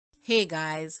Hey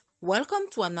guys, welcome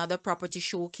to another property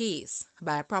showcase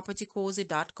by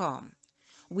propertycozy.com.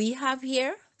 We have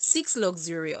here 6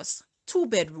 luxurious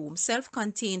 2-bedroom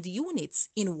self-contained units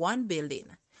in one building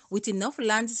with enough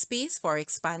land space for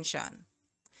expansion.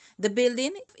 The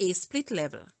building is a split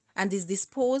level and is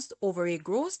disposed over a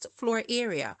gross floor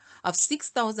area of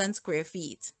 6,000 square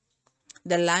feet.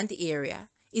 The land area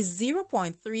is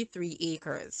 0.33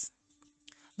 acres.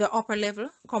 The upper level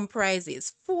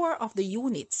comprises 4 of the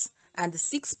units and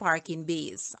 6 parking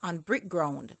bays on brick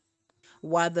ground,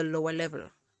 while the lower level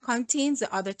contains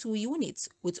the other 2 units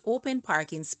with open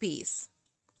parking space.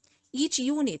 Each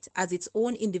unit has its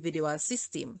own individual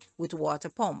system with water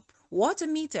pump, water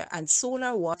meter, and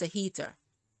solar water heater.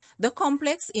 The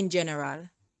complex in general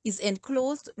is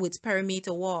enclosed with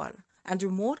perimeter wall and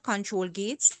remote control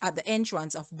gates at the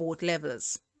entrance of both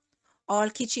levels. All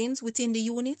kitchens within the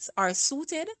units are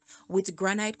suited with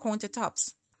granite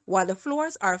countertops, while the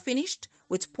floors are finished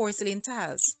with porcelain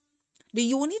tiles. The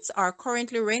units are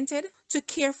currently rented to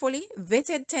carefully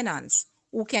vetted tenants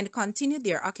who can continue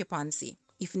their occupancy,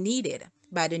 if needed,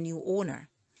 by the new owner.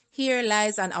 Here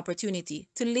lies an opportunity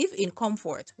to live in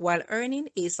comfort while earning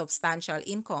a substantial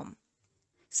income.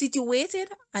 Situated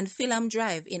on Philham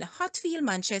Drive in Hatfield,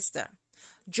 Manchester,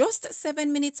 just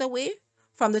 7 minutes away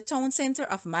from the town center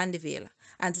of Mandeville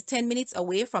and 10 minutes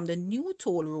away from the new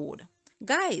toll road.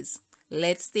 Guys,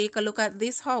 let's take a look at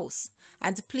this house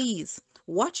and please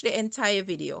watch the entire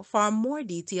video for more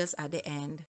details at the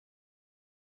end.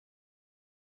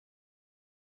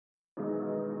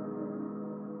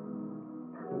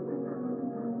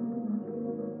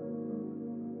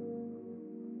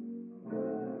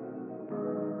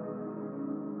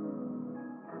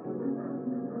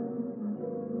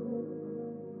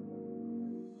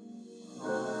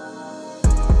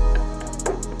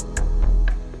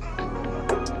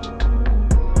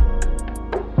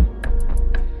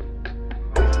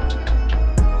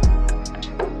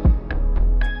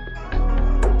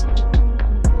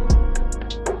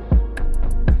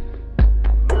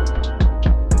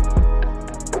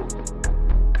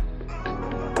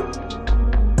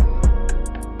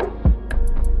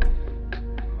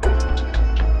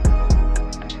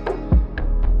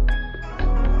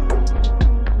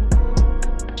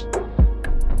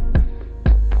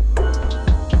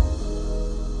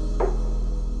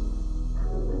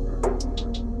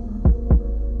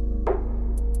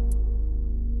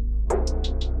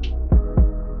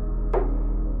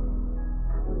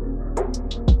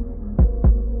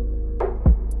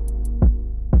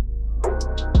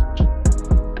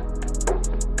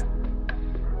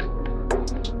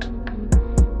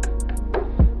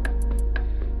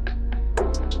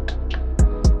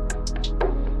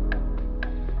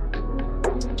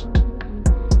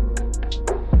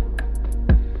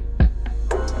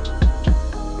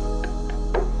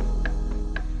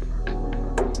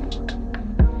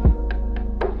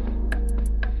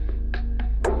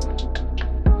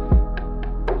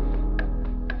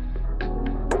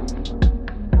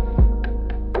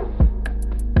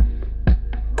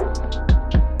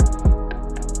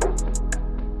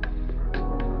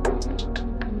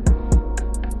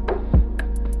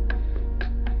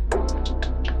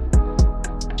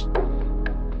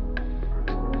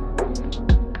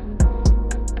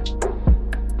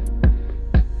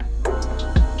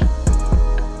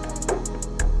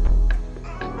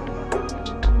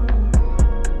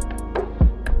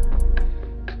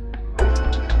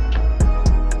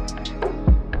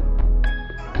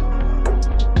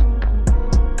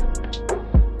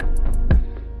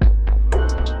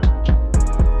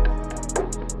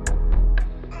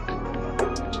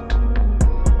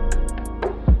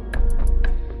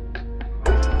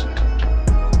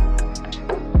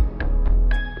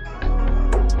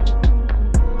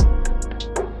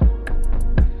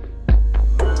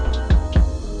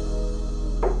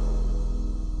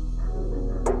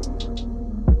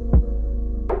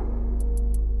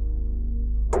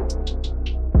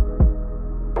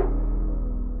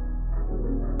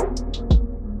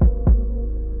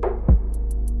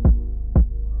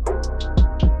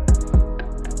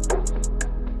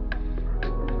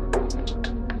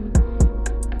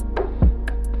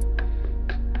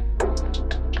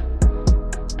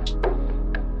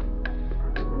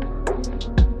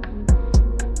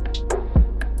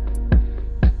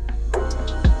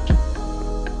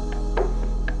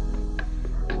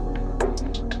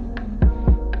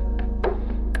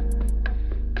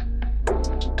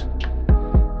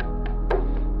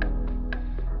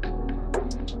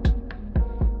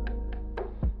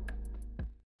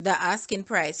 The asking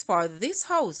price for this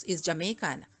house is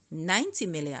Jamaican 90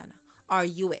 million or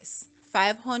US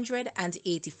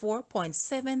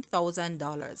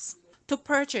 $584,700. To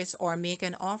purchase or make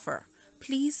an offer,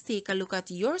 please take a look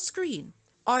at your screen,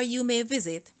 or you may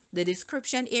visit the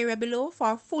description area below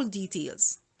for full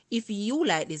details. If you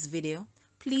like this video,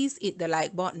 please hit the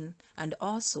like button and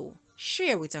also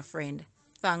share with a friend.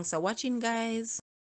 Thanks for watching, guys.